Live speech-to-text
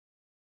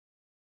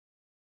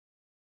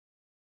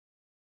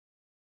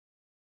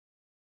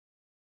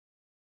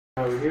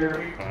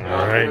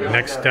Alright,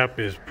 next step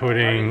is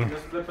putting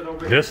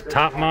this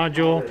top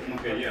module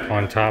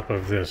on top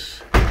of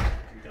this.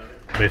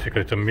 Basically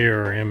it's a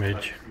mirror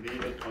image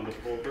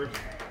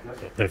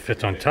that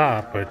fits on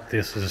top, but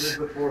this is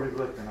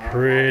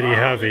pretty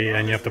heavy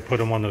and you have to put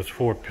them on those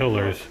 4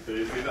 pillars.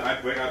 We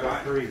want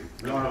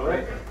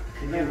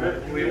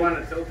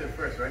to tilt it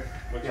first, right?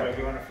 Yeah,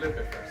 we want to flip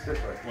it first. This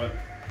way. What?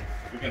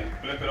 We can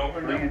flip it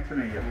over? Bring it to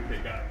me. Okay,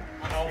 got it.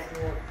 All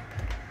 4.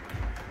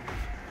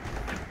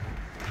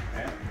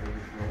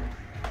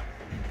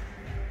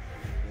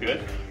 Good?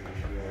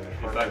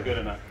 Is that good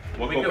enough?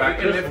 We'll go back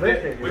to lift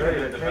it.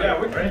 Yeah,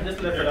 we can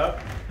just lift it up.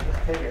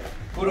 Just take it.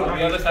 Put it on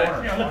the other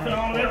side. Yeah, lift it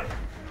all the way up.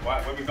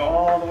 Where we go?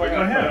 All the way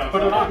up.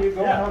 Put it on.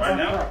 Yeah, right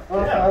now?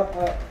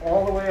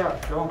 All the way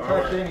up. Don't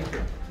touch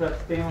anything. Touch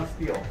stainless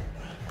steel.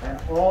 And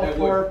all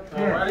 4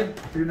 pins.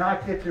 Do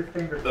not get your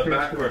fingers. The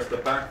back first. The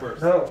back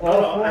first. No,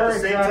 all 4 at the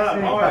same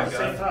time. All at the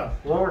same time.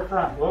 Lower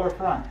front. Lower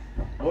front.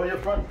 Lower your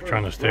front first.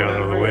 Trying to stay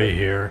out of the way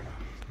here.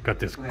 Got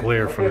this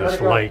glare from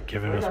this light,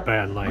 giving us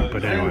bad light,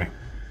 but anyway.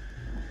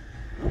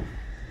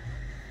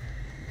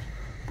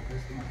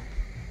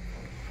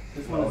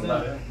 This one is in.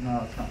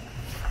 No, it's not.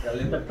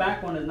 The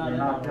back one is not in.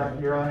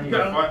 You're on The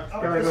front.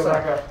 Gotta go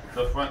back up.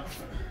 The front.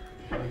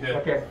 Okay.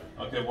 Okay.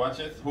 Okay, watch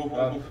it. Who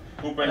brings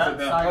it That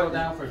side go down?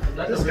 down first.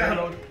 Let This the guy. rear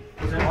load.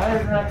 Why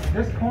isn't that?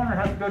 This corner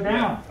has to go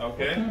down. Yeah,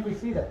 okay. Why can't we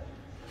see that?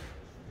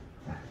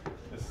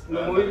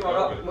 Move it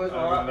up. Move it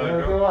up.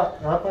 Go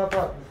up. Up, up,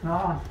 up. It's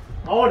not on.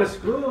 Oh, the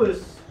screw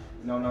is.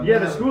 No. Yeah,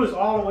 the screw is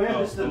all the way up.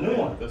 This is the new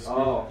one.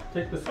 Oh.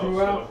 Take the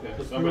screw out. Okay.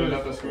 The Somebody screw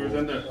left the screws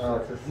in there.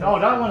 No,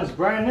 that one is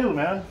brand new,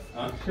 man.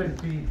 It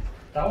shouldn't be.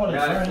 That one is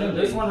brand new.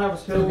 This one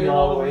has still be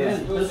all the way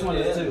in. This one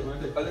is too.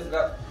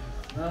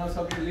 No, it's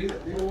okay. Leave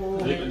it.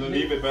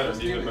 Leave it better.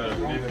 Leave it better.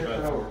 Leave it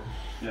better.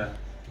 Yeah.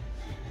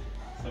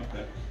 It's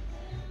okay.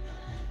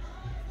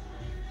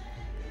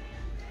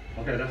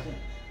 Okay, that's it.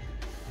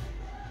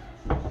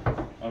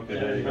 Okay,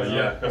 there you go.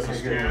 Yeah, because the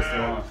screw is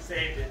still on.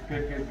 Saved it.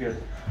 Good. Good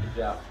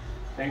job.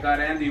 Thank God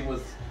Andy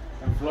was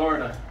in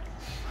Florida.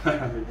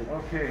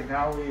 Okay,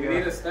 now we We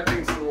need a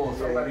stepping stool.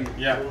 Somebody.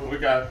 Yeah, we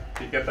got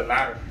to get the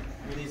ladder.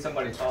 We need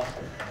somebody tall.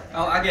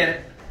 Oh, I get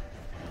it.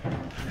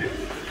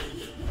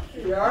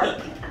 You are?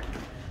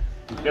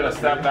 Get a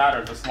step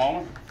ladder, the small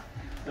one.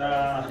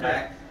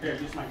 Okay. Here,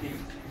 just my key.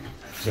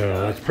 So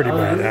that's pretty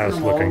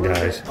badass looking,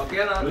 guys. Okay,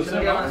 now just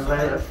set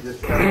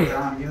it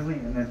down evenly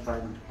and then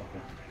slide them.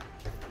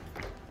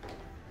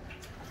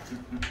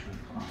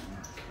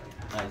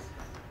 Nice.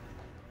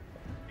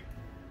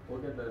 We'll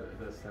get the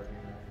stepping.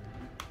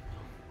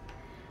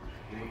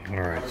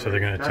 Alright, so they're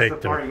going to That's take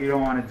the part you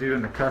don't want to do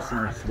and the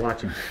customer's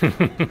watching.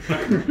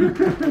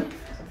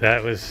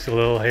 That was a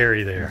little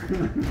hairy there.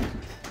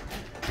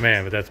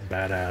 Man, but that's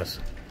badass.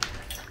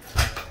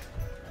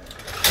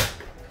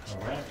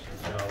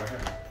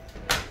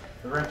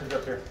 The wrench is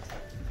up here.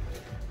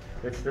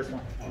 It's this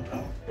one. Oh,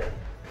 no.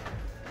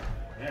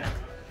 Yeah.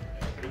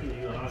 We can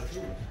use a lot of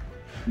tools.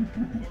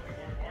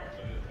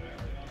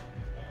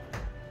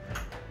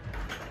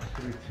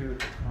 Should be 2.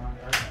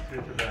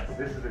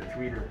 This is a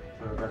tweeter,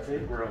 so that's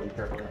it. We're really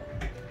careful.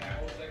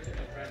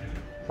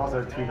 It's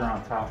also a tweeter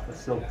on top, a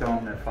silk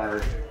dome that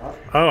fires up.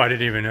 Oh, I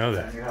didn't even know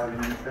that. And you have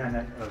an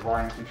independent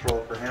volume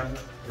control for him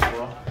as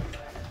well.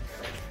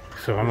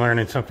 So I'm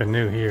learning something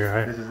new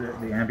here. This is the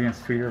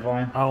ambience tweeter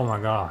volume. Oh my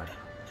god.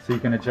 So you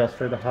can adjust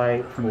for the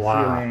height from the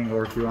ceiling,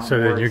 or if you want So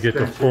more then you get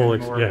the full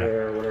extension, more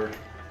there, whatever,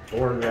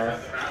 or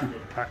less.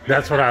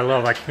 That's what I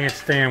love. I can't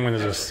stand when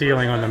there's a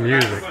ceiling on the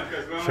music.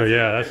 So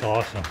yeah, that's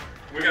awesome.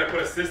 We gotta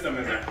put a system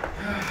in there.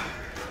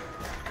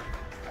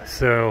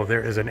 So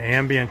there is an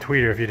ambient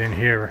tweeter, if you didn't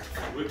hear,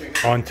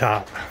 on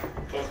top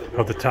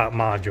of the top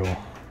module.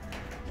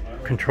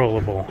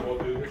 Controllable.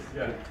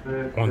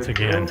 Once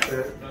again.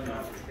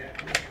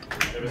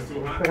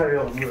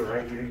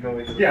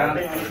 Yeah, I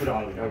think I'll put it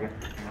on. Okay.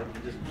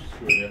 Just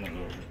screw it in a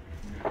little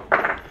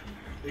bit.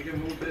 We can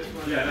move this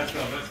one. Yeah, let's go.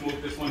 Let's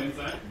move this one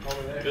inside.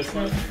 Over there. This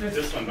one, right?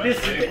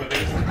 This Ready for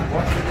this?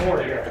 Watch the door,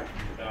 yeah.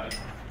 Got it.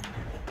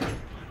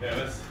 Yeah,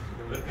 let's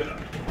lift it up.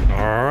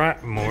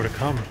 Alright, more to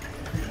come.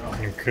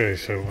 Okay,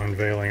 so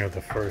unveiling of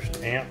the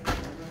first amp.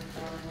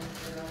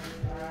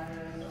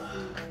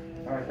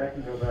 Alright, that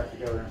can go back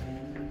together.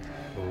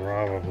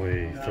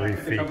 Probably 3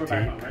 feet Cover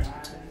back on, deep.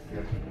 right?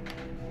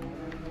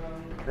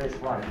 They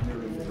slide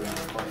moving around.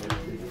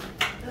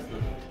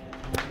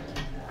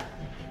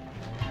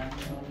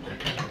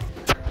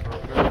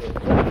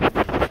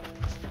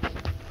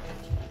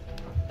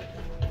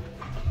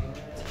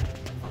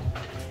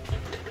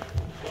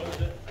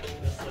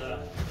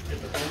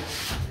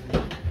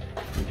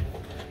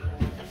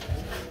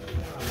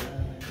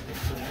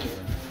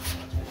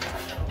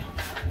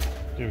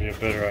 Give you a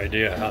better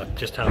idea how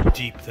just how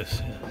deep this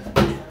is.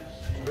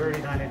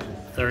 39 inches.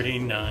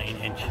 39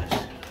 inches.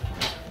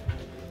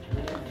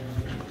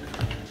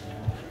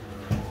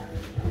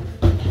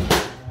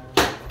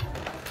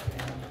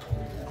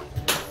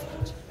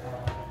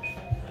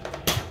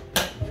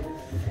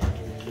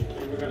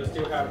 gonna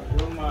still have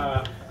room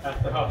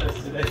at the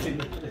office in the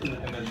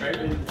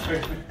trailer.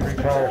 3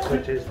 power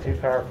switches, 2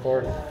 power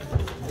cords.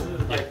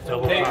 Yeah,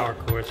 double power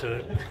cord,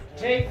 so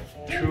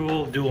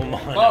true dual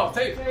mono. Oh,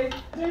 tape,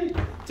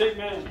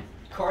 man.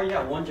 Car, you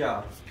got one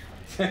job.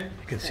 You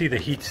can see the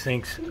heat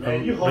sinks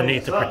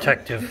beneath the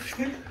protective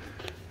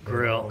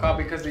grill.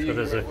 Because So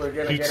there's a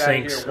heat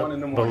sinks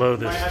below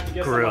this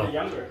grill.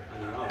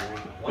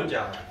 One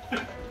job.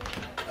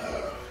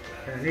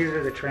 And these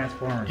are the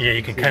transformers. Yeah,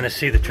 you can kind of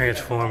see the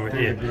transformer.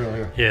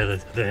 Yeah,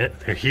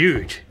 they're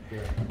huge.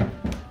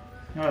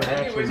 No,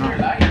 they're actually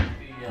not.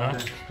 Huh?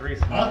 3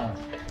 small ones.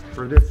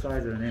 For this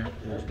size of an amp,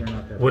 they're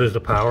not that. What is the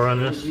power on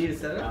this? You need to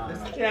set up?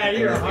 Yeah,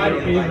 you're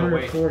hiding.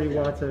 840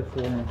 watts at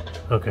 4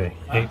 ohms. Okay,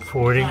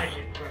 840.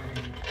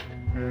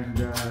 And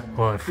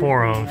Well, at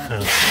 4 ohms.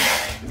 So.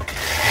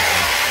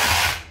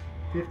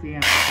 50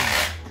 amps.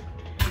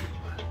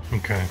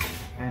 Okay.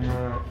 And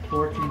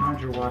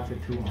 1400 watts at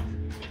 2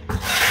 ohms.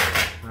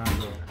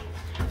 Round up.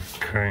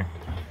 Okay.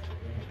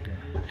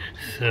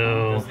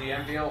 So. Does the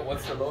MBL,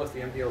 what's the lowest the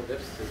MBL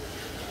dips to?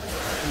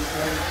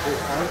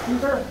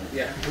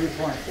 Yeah.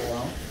 3.4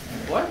 ohms.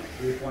 What?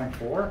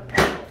 3.4? I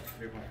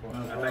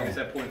thought you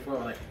said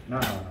 0.4. Like, No.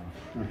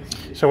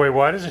 So wait,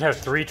 why does it have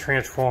 3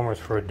 transformers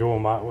for a dual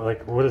mono?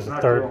 Like, what is It's the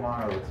not third? dual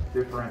mono, it's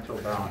differential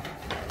balance.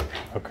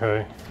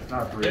 Okay. It's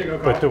not 3.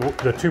 But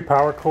the 2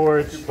 power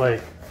cords,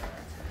 like.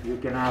 You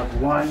can have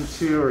 1,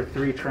 2, or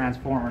 3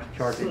 transformers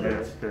charging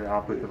the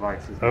output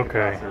devices.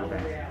 Okay.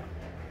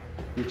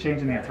 You're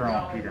changing the internal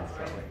impedance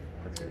that way.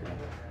 That's it.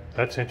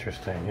 That's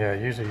interesting. Yeah,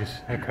 usually you.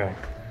 Okay.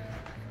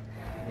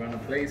 you want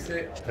to place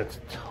it? That's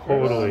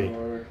totally.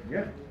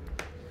 Yeah.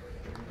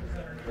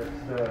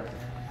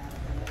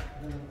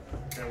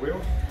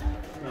 Wheel?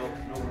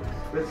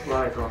 This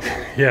slides on.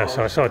 Yeah,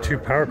 so I saw 2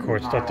 power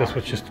cords, thought this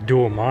was just a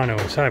dual mono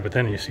inside, but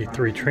then you see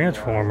 3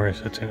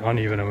 transformers. It's an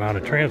uneven amount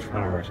of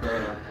transformers.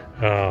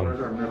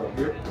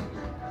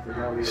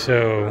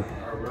 So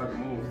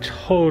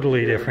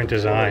totally different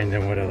design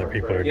than what other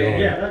people are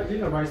doing. Yeah, that's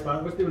in the right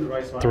spot. We're still in the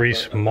right spot. 3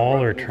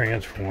 smaller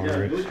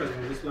transformers.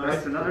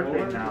 That's another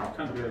thing now.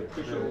 The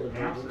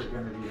amps are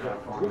going to be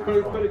that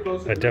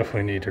far. I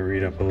definitely need to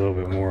read up a little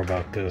bit more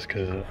about this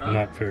because I'm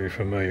not very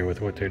familiar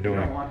with what they're You don't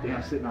doing. want the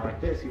amp sitting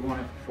like this. You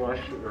want it flush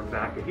or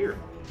back of here.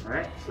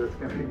 Right? So it's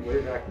going to be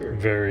way back here.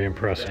 Very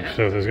impressive.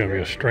 So there's going to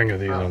be a string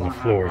of these on the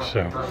floor.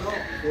 So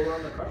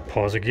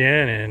pause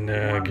again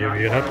and give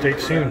you an update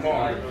soon.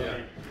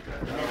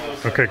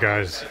 Okay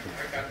guys,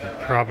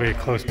 probably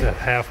close to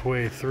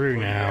halfway through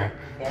now.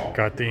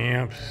 Got the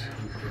amps,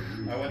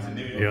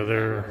 the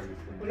other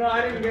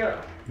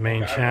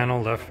main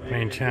channel, left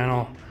main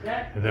channel,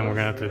 and then we're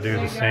going to have to do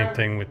the same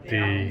thing with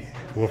the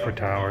woofer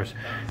towers.